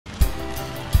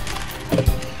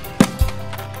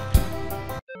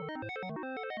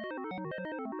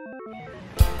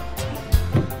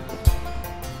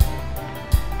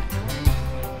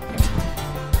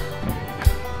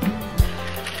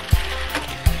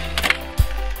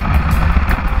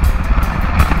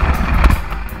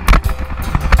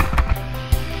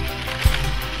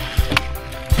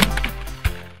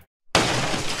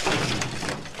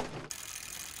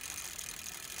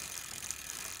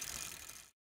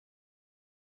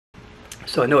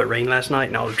So I know it rained last night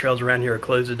and all the trails around here are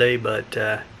closed today, but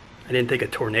I didn't think a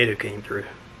tornado came through.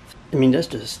 I mean, that's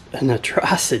just an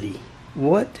atrocity.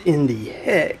 What in the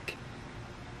heck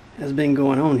has been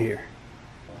going on here?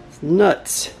 It's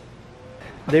nuts.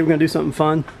 Today we're gonna do something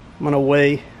fun. I'm gonna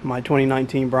weigh my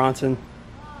 2019 Bronson.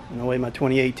 I'm gonna weigh my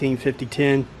 2018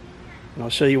 5010, and I'll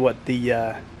show you what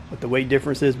the weight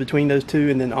difference is between those two,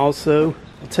 and then also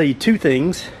I'll tell you two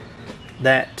things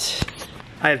that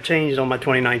I have changed on my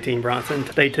 2019 Bronson.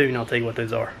 Stay tuned, I'll tell you what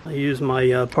those are. I use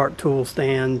my park tool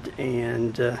stand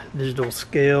and digital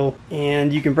scale,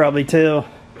 and you can probably tell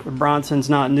the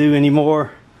Bronson's not new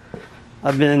anymore.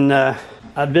 I've been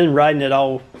riding it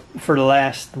all for the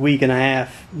last week and a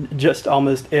half, just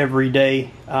almost every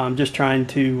day, just trying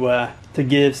to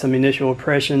give some initial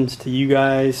impressions to you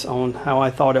guys on how I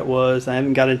thought it was. I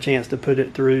haven't got a chance to put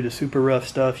it through the super rough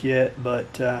stuff yet,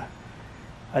 but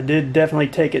I did definitely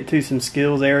take it to some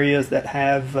skills areas that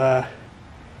have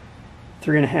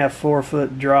 3.5, 4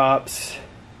 foot drops,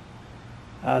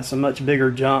 some much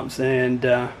bigger jumps, and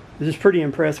I was just pretty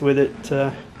impressed with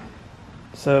it.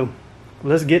 So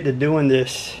let's get to doing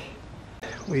this.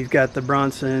 We've got the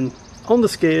Bronson on the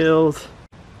scales.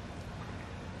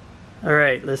 All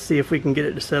right, let's see if we can get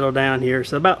it to settle down here.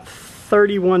 So about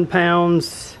 31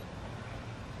 pounds,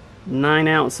 9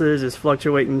 ounces is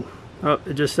fluctuating. Oh,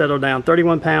 it just settled down.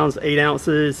 31 pounds, 8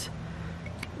 ounces.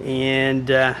 And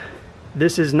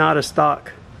this is not a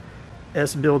stock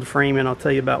S-build frame, and I'll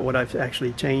tell you about what I've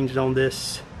actually changed on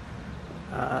this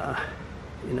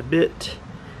in a bit.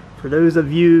 For those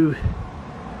of you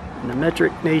in the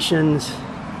metric nations,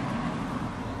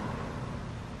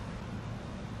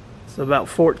 it's about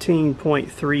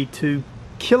 14.32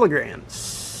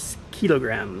 kilograms.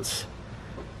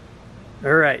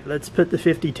 All right, let's put the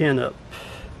 5010 up.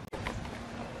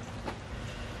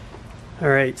 All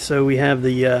right, so we have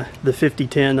the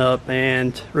 5010 up,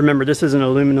 and remember, this is an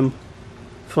aluminum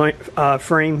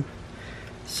frame,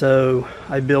 so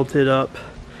I built it up,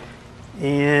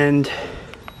 and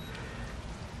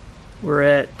we're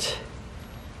at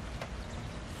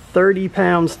 30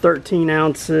 pounds, 13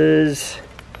 ounces,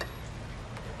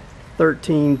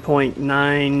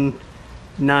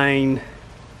 13.99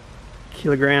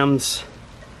 kilograms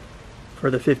for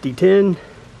the 5010.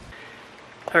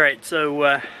 All right,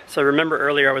 so remember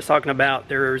earlier I was talking about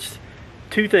there's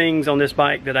two things on this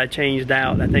bike that I changed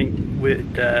out. I think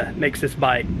makes this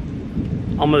bike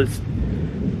almost,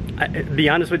 to be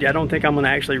honest with you, I don't think I'm gonna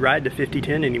actually ride the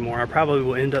 5010 anymore. I probably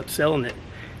will end up selling it,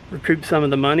 recoup some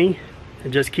of the money,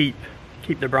 and just keep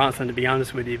the Bronson, to be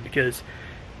honest with you, because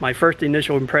my first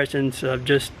initial impressions of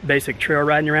just basic trail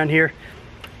riding around here,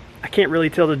 I can't really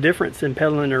tell the difference in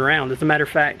pedaling around. As a matter of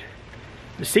fact,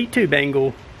 the seat tube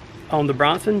angle on the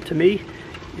Bronson, to me,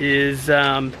 is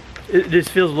it just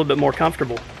feels a little bit more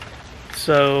comfortable.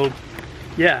 So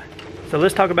yeah, so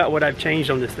let's talk about what I've changed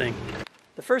on this thing.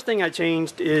 The first thing I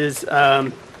changed is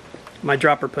my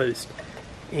dropper post,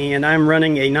 and I'm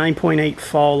running a 9.8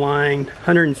 fall line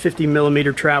 150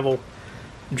 millimeter travel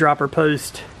dropper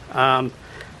post.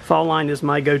 Fall line is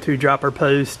my go-to dropper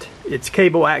post. It's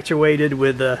cable actuated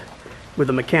with a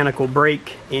mechanical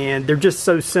brake, and they're just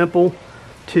so simple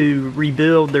to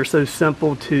rebuild. They're so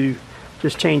simple to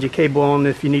just change a cable on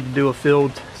if you need to do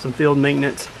some field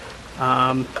maintenance.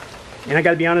 And I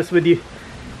gotta be honest with you,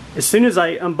 as soon as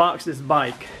I unboxed this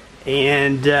bike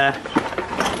and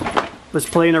was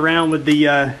playing around with the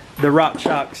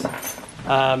RockShox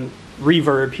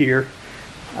reverb here,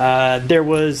 there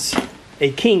was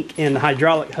a kink in the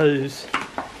hydraulic hose,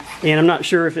 and I'm not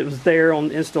sure if it was there on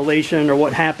installation or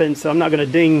what happened, so I'm not gonna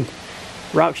ding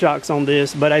RockShox on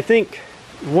this, but I think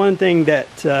one thing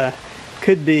that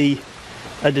could be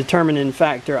a determining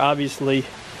factor, obviously,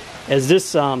 as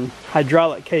this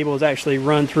hydraulic cable is actually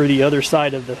run through the other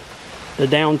side of the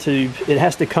down tube. It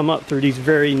has to come up through these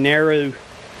very narrow,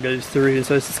 goes through, and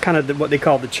so this is kind of what they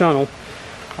call the channel,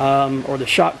 or the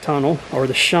shock tunnel, or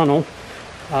the shunnel,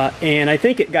 and I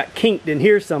think it got kinked in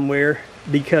here somewhere,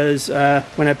 because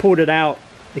when I pulled it out,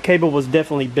 the cable was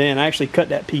definitely bent. I actually cut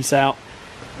that piece out,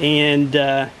 and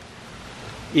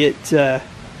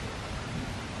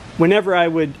whenever I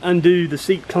would undo the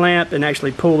seat clamp and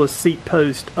actually pull the seat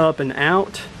post up and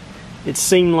out, it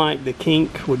seemed like the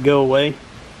kink would go away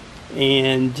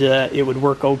and it would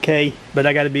work okay. But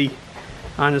I got to be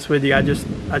honest with you, I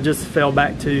just fell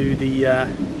back to the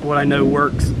what I know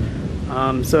works.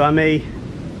 So I may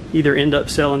either end up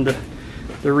selling the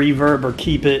reverb or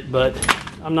keep it, but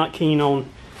I'm not keen on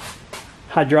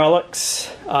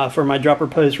hydraulics for my dropper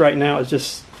post right now. It's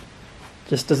just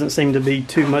doesn't seem to be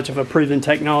too much of a proven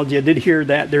technology. I did hear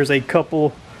that there's a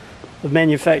couple of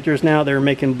manufacturers now that are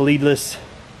making bleedless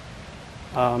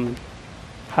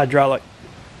hydraulic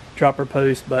dropper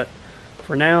post, but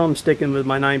for now I'm sticking with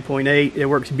my 9.8. It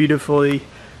works beautifully.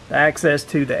 The access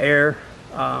to the air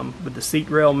with the seat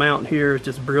rail mount here is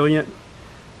just brilliant.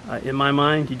 In my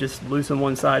mind, you just loosen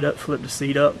one side up, flip the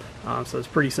seat up, so it's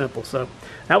pretty simple. So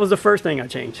that was the first thing I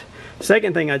changed.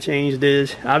 Second thing I changed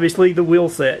is obviously the wheel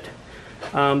set.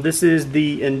 This is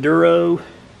the Enduro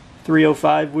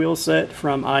 305 wheel set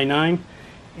from i9,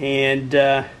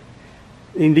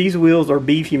 and these wheels are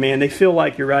beefy, man. They feel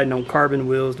like you're riding on carbon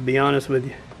wheels, to be honest with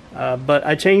you. But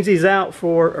I changed these out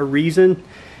for a reason.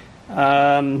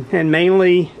 And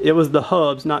mainly it was the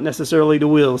hubs, not necessarily the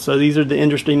wheels. So these are the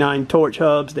Industry 9 Torch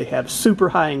hubs. They have super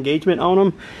high engagement on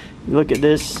them. Look at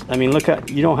this. I mean, look how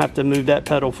you don't have to move that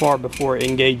pedal far before it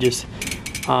engages.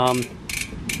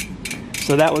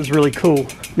 So that was really cool.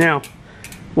 Now,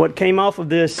 what came off of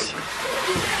this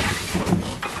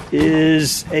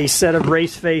is a set of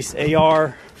race face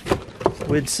AR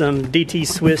with some DT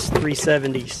Swiss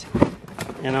 370s.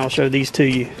 And I'll show these to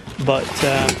you. But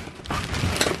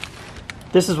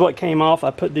this is what came off.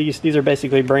 I put these are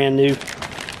basically brand new.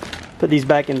 Put these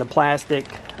back in the plastic.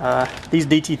 These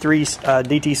DT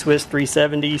Swiss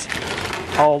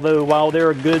 370s, although while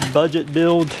they're a good budget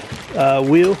build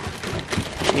wheel,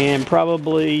 and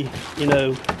probably, you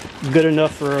know, good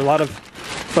enough for a lot of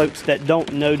folks that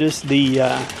don't notice the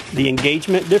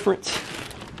engagement difference,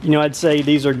 you know, I'd say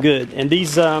these are good. And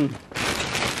these are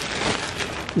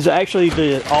actually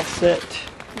the offset.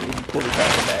 Let me pull this out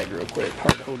of the bag real quick.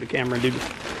 Hard to hold the camera and do this.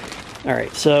 All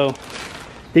right, so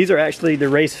these are actually the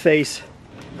race face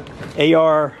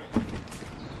AR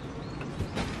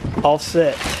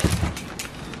offset.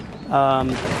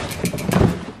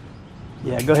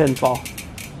 Yeah, go ahead and fall.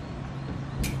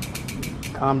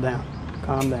 Calm down,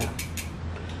 calm down.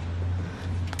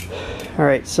 All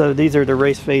right, so these are the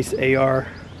race face AR,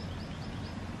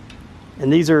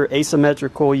 and these are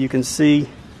asymmetrical. You can see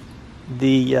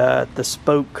the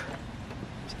spoke.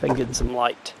 See if I can get some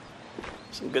light,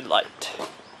 some good light.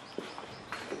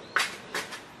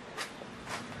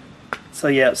 So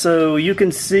yeah, so you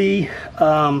can see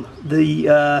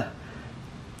the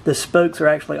spokes are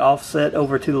actually offset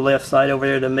over to the left side over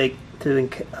there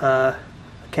to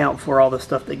account for all the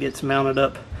stuff that gets mounted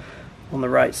up on the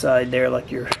right side there,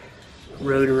 like your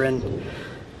rotor and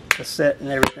cassette and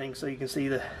everything. So you can see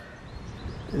the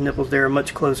nipples there are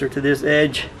much closer to this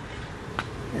edge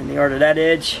than they are to that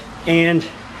edge. And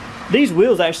these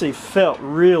wheels actually felt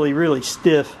really, really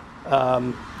stiff.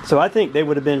 So I think they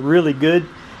would have been really good,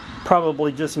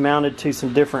 probably just mounted to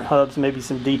some different hubs, maybe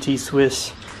some DT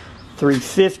Swiss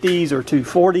 350s or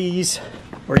 240s,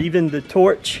 or even the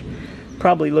Torch.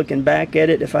 Probably looking back at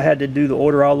it, if I had to do the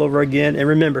order all over again. And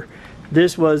remember,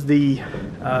 this was the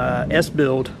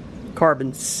S-Build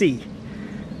Carbon C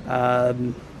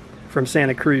from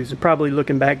Santa Cruz. And probably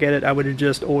looking back at it, I would have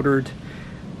just ordered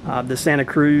the Santa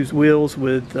Cruz wheels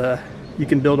with, you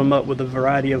can build them up with a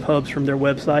variety of hubs from their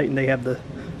website, and they have the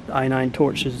i9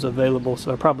 Torches available,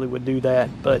 so I probably would do that.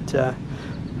 But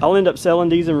I'll end up selling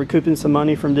these and recouping some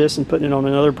money from this and putting it on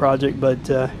another project,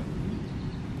 but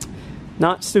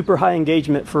not super high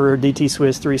engagement for DT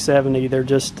Swiss 370. They're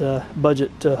just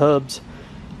budget hubs,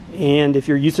 and if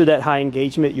you're used to that high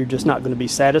engagement, you're just not going to be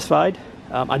satisfied.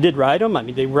 I did ride them. I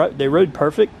mean, they rode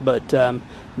perfect, but I'm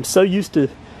so used to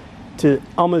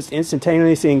almost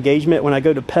instantaneous engagement when I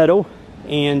go to pedal,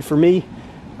 and for me,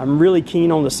 I'm really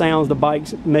keen on the sounds the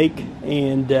bikes make.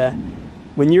 And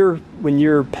when you're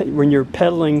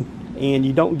pedaling and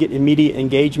you don't get immediate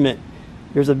engagement,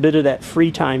 there's a bit of that free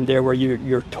time there where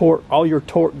your torque, all your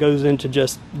torque goes into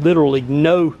just literally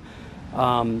no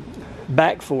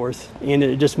back force, and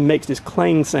it just makes this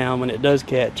clang sound when it does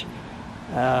catch.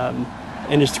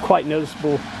 And it's quite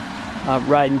noticeable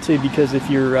riding too, because if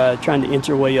you're trying to inch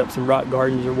your way up some rock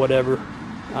gardens or whatever,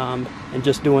 and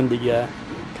just doing the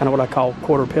kind of what I call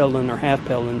quarter pedaling or half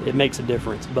pedaling, it makes a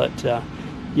difference. But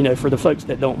you know, for the folks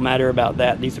that don't matter about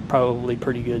that, these are probably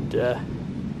pretty good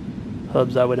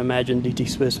hubs, I would imagine. DT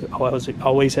Swiss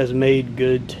always has made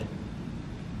good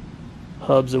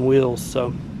hubs and wheels.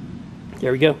 So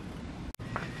there we go.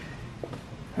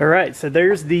 All right, so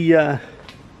there's the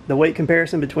weight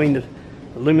comparison between the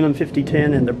aluminum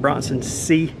 5010 and the Bronson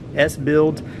C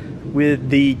S-Build, with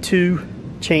the two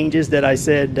changes that I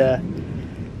said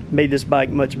made this bike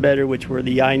much better, which were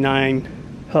the i9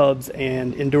 hubs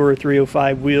and Enduro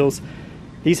 305 wheels.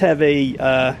 These have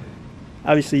a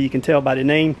obviously you can tell by the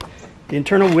name, the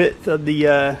internal width of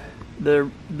the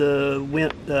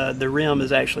rim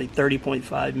is actually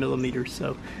 30.5 millimeters,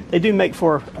 so they do make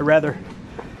for a rather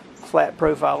flat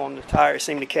profile on the tires.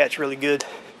 Seem to catch really good.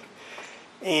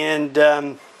 And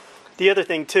the the other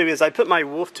thing too is I put my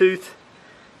wolf tooth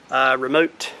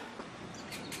remote.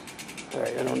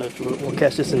 Alright, I don't know if we'll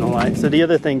catch this in the light. So the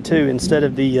other thing too, instead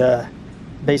of the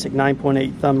basic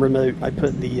 9.8 thumb remote, I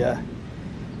put the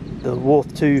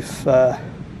wolf tooth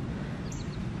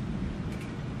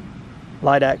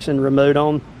light action remote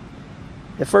on.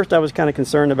 At first I was kind of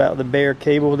concerned about the bare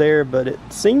cable there, but it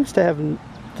seems to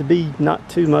be not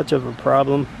too much of a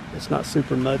problem. It's not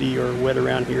super muddy or wet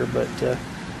around here, but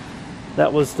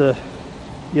that was the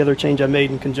other change I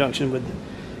made in conjunction with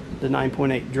the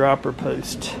 9.8 dropper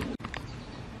post.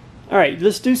 Alright,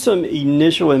 let's do some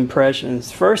initial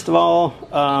impressions. First of all,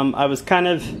 I was kind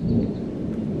of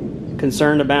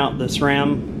concerned about the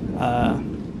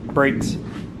SRAM brakes.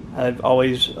 I've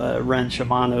always run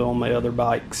Shimano on my other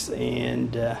bikes,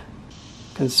 and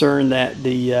concerned that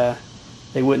they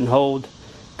wouldn't hold.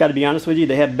 Got to be honest with you,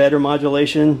 they have better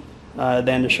modulation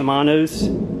than the Shimanos,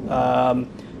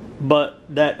 but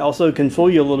that also can fool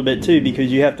you a little bit too,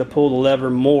 because you have to pull the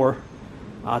lever more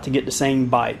to get the same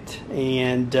bite,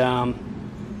 and I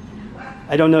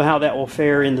don't know how that will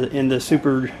fare in the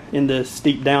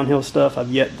steep downhill stuff.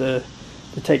 I've yet to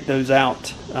take those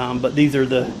out, but these are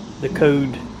the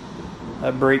code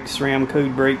brakes, SRAM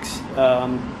code brakes,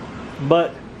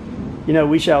 but you know,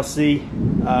 we shall see.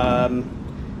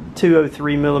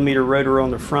 203 millimeter rotor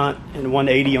on the front and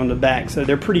 180 on the back, so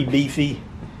they're pretty beefy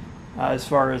as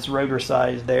far as rotor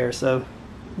size there. So,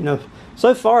 you know,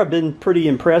 so far I've been pretty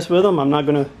impressed with them. I'm not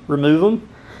going to remove them.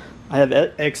 I have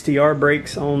XTR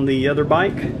brakes on the other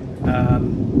bike, and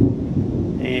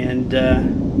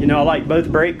you know, I like both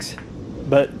brakes,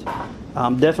 but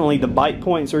definitely the bite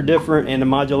points are different and the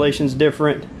modulation's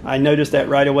different. I noticed that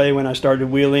right away when I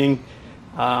started wheeling.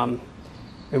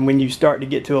 And when you start to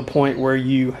get to a point where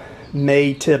you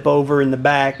may tip over in the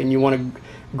back and you want to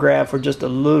grab for just a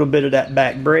little bit of that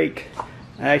back brake,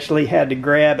 I actually had to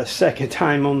grab a second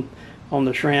time on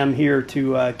the SRAM here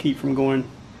to keep from going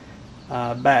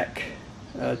back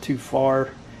too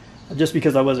far, just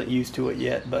because I wasn't used to it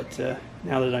yet. But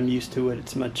now that I'm used to it,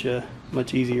 it's much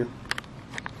easier.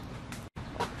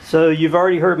 So you've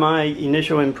already heard my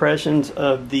initial impressions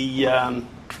of the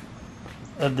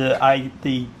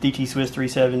DT Swiss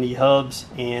 370 hubs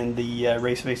and the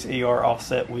Raceface AR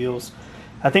offset wheels.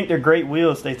 I think they're great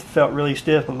wheels. They felt really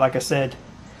stiff, but like I said,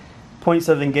 points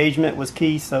of engagement was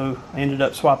key, so I ended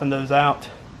up swapping those out.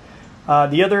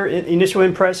 The other initial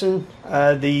impression,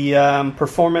 the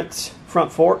Performance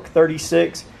front fork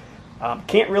 36.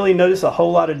 Can't really notice a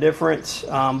whole lot of difference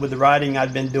with the riding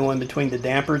I've been doing between the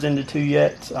dampers in the two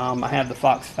yet. I have the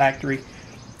Fox Factory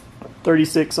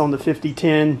 36 on the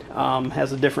 5010,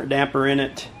 has a different damper in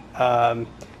it,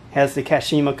 has the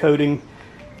Kashima coating.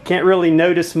 Can't really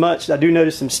notice much. I do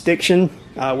notice some stiction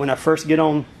when I first get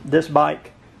on this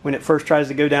bike, when it first tries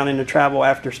to go down into travel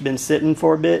after it's been sitting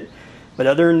for a bit. But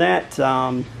other than that,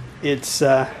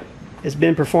 it's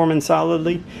been performing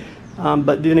solidly.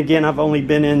 But then again, I've only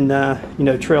been in you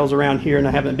know, trails around here, and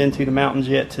I haven't been to the mountains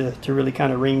yet to really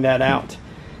kind of wring that out.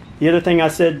 The other thing I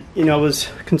said, you know, was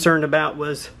concerned about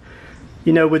was,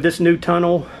 you know, with this new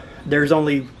tunnel, there's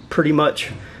only pretty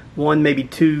much one, maybe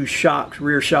two shocks,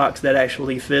 rear shocks, that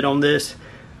actually fit on this.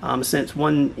 Since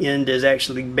one end is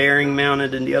actually bearing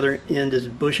mounted and the other end is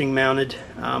bushing mounted.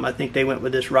 I think they went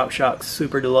with this RockShox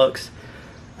Super Deluxe.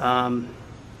 I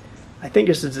think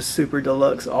this is a Super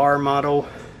Deluxe R model.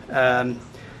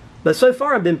 But so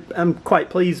far I'm quite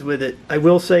pleased with it. I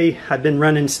will say I've been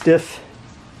running stiff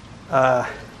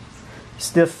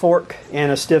fork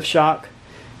and a stiff shock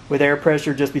with air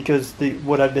pressure, just because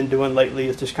what I've been doing lately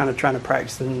is just kind of trying to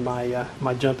practice in my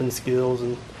my jumping skills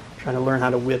and trying to learn how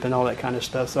to whip and all that kind of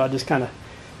stuff. So I just kind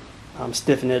of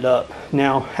stiffen it up.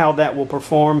 Now, how that will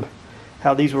perform,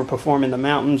 how these will perform in the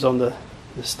mountains on the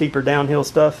steeper downhill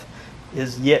stuff,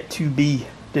 is yet to be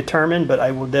determined, but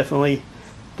I will definitely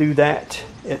do that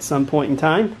at some point in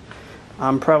time.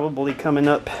 I'm probably coming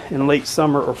up in late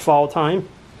summer or fall time.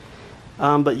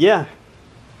 But yeah,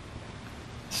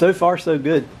 so far so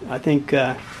good. I think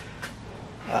the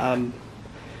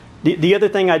other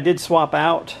thing I did swap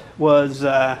out was,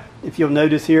 if you'll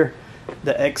notice here,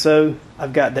 the XO.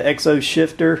 I've got the XO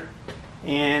shifter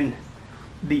and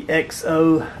the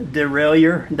XO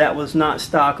derailleur. That was not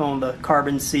stock on the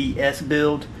Carbon C S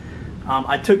build.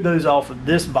 I took those off of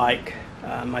this bike,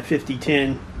 my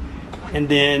 5010, and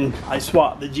then I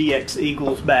swapped the GX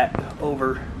Eagles back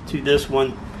over to this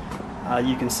one.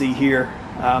 You can see here.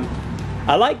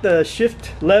 I like the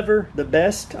shift lever the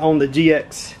best on the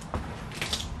GX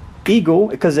Eagle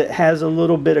because it has a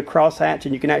little bit of crosshatch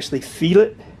and you can actually feel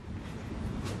it.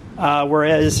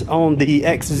 Whereas on the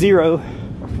X0,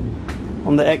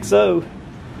 on the XO,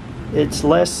 it's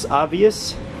less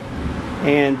obvious,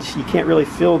 and you can't really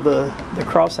feel the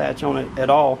crosshatch on it at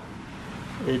all.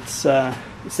 It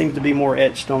seems to be more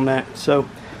etched on that. So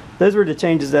those were the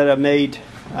changes that I made.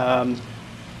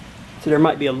 So there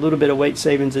might be a little bit of weight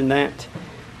savings in that,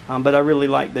 but I really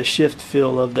like the shift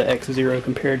feel of the X0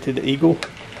 compared to the Eagle.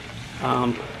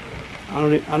 I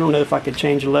don't know if I could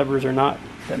change the levers or not.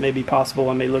 That may be possible.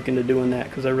 I may look into doing that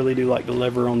because I really do like the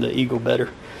lever on the Eagle better.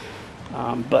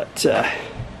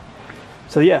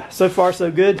 So yeah, so far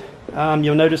so good.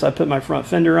 You'll notice I put my front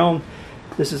fender on.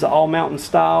 This is the all mountain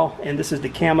style, and this is the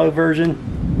camo version,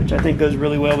 which I think goes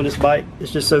really well with this bike.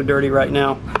 It's just so dirty right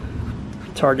now,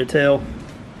 it's hard to tell.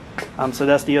 So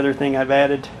that's the other thing I've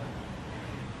added.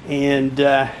 And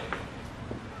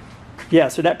yeah,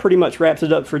 so that pretty much wraps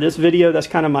it up for this video. That's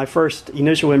kind of my first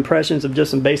initial impressions of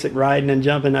just some basic riding and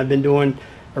jumping I've been doing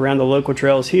around the local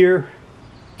trails here.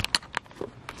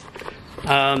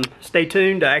 Stay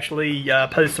tuned to actually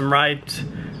post some rides,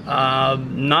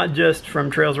 not just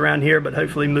from trails around here, but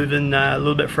hopefully moving a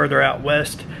little bit further out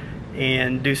west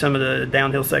and do some of the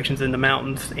downhill sections in the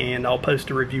mountains, and I'll post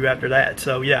a review after that.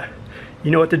 So yeah,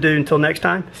 you know what to do. Until next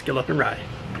time, skill up and ride.